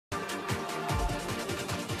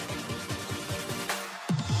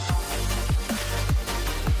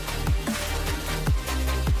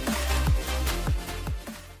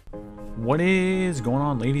What is going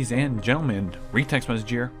on, ladies and gentlemen? Retext message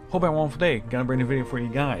here. Hope everyone wonderful day. Got a brand new video for you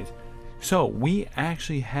guys. So we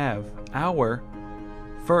actually have our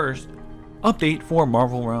first update for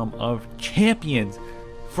Marvel Realm of Champions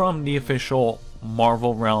from the official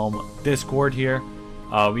Marvel Realm Discord here.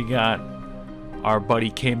 We got our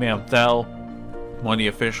buddy K-Bam Thel, one of the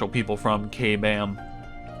official people from K-Bam.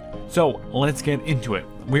 So let's get into it.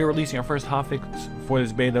 We are releasing our first hotfix for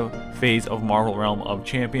this beta phase of Marvel Realm of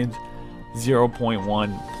Champions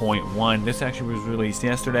 0.1.1. This actually was released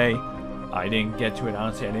yesterday. I didn't get to it,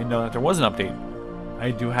 honestly. I didn't know that there was an update.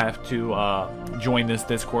 I do have to join this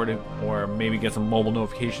Discord or maybe get some mobile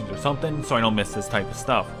notifications or something so I don't miss this type of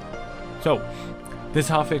stuff. So this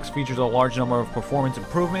hotfix features a large number of performance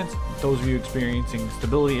improvements. Those of you experiencing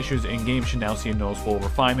stability issues in game should now see a noticeable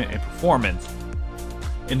refinement and performance.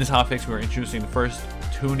 In this hotfix, we are introducing the first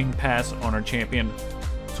tuning pass on our champion,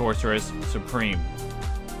 Sorceress Supreme.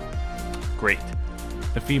 Great.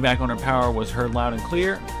 The feedback on her power was heard loud and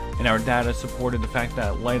clear, and our data supported the fact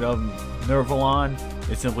that Light of Nervalon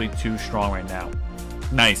is simply too strong right now.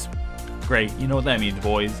 Nice. Great. You know what that means,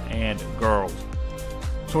 boys and girls.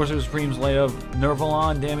 Sorceress Supreme's Light of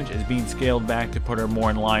Nervalon damage is being scaled back to put her more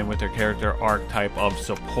in line with her character archetype of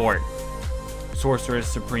support.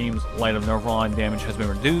 Sorceress Supreme's Light of Nervalon damage has been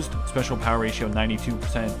reduced, special power ratio 92%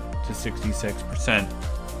 to 66%.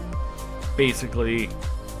 Basically,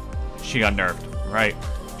 she got nerfed, right?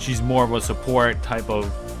 She's more of a support type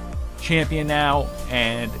of champion now,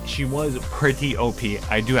 and she was pretty OP.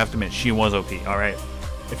 I do have to admit, she was OP, alright?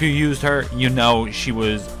 If you used her, you know she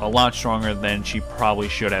was a lot stronger than she probably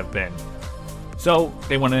should have been. So,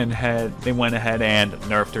 they went ahead and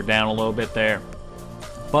nerfed her down a little bit there.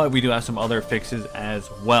 But we do have some other fixes as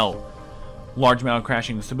well. Large amount of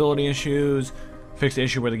crashing and stability issues. Fixed the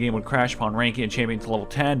issue where the game would crash upon ranking a champion to level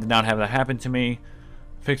 10. Did not have that happen to me.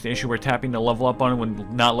 Fixed the issue where tapping the level up button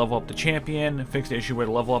would not level up the champion. Fixed the issue where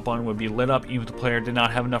the level up button would be lit up even if the player did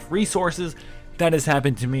not have enough resources. That has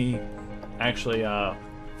happened to me actually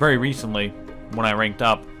very recently when I ranked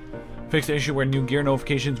up. Fixed the issue where new gear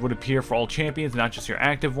notifications would appear for all champions, not just your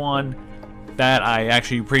active one. That I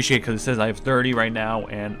actually appreciate because it says I have 30 right now,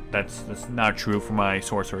 and that's not true for my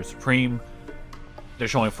Sorcerer Supreme. They're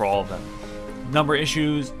showing for all of them. Number of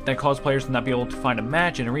issues that cause players to not be able to find a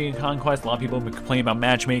match in Arena Conquest. A lot of people have been complaining about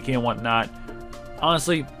matchmaking and whatnot.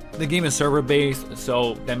 Honestly, the game is server-based,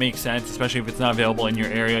 so that makes sense, especially if it's not available in your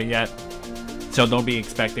area yet. So don't be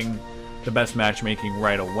expecting the best matchmaking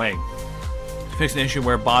right away. Fix an issue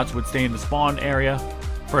where bots would stay in the spawn area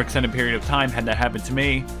for an extended period of time. Had that happen to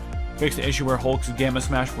me. Fix the issue where Hulk's Gamma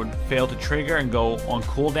Smash would fail to trigger and go on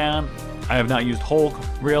cooldown. I have not used Hulk,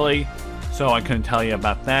 really, so I couldn't tell you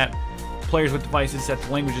about that. Players with devices set to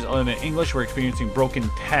languages other than English were experiencing broken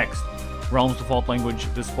text. Realm's default language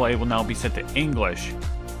display will now be set to English.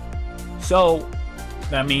 So,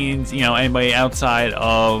 that means, you know, anybody outside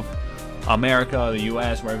of America, the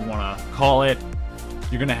US, whatever you want to call it,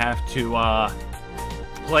 you're going to have to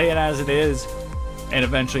play it as it is, and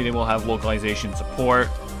eventually they will have localization support,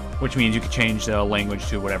 which means you can change the language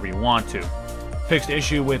to whatever you want to. Fixed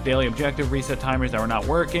issue with daily objective reset timers that were not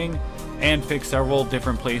working, and fixed several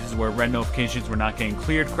different places where red notifications were not getting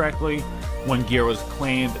cleared correctly when gear was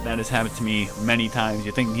claimed. That has happened to me many times.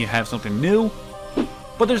 You think you have something new,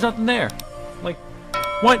 but there's nothing there. Like,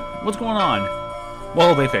 what? What's going on?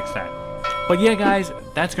 Well, they fixed that. But yeah, guys,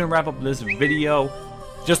 that's going to wrap up this video.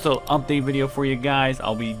 Just an update video for you guys.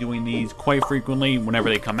 I'll be doing these quite frequently whenever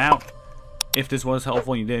they come out. If this was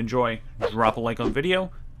helpful and you did enjoy, drop a like on the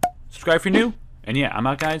video, subscribe if you're new, and yeah, I'm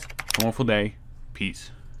out, guys. Have a wonderful day.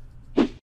 Peace.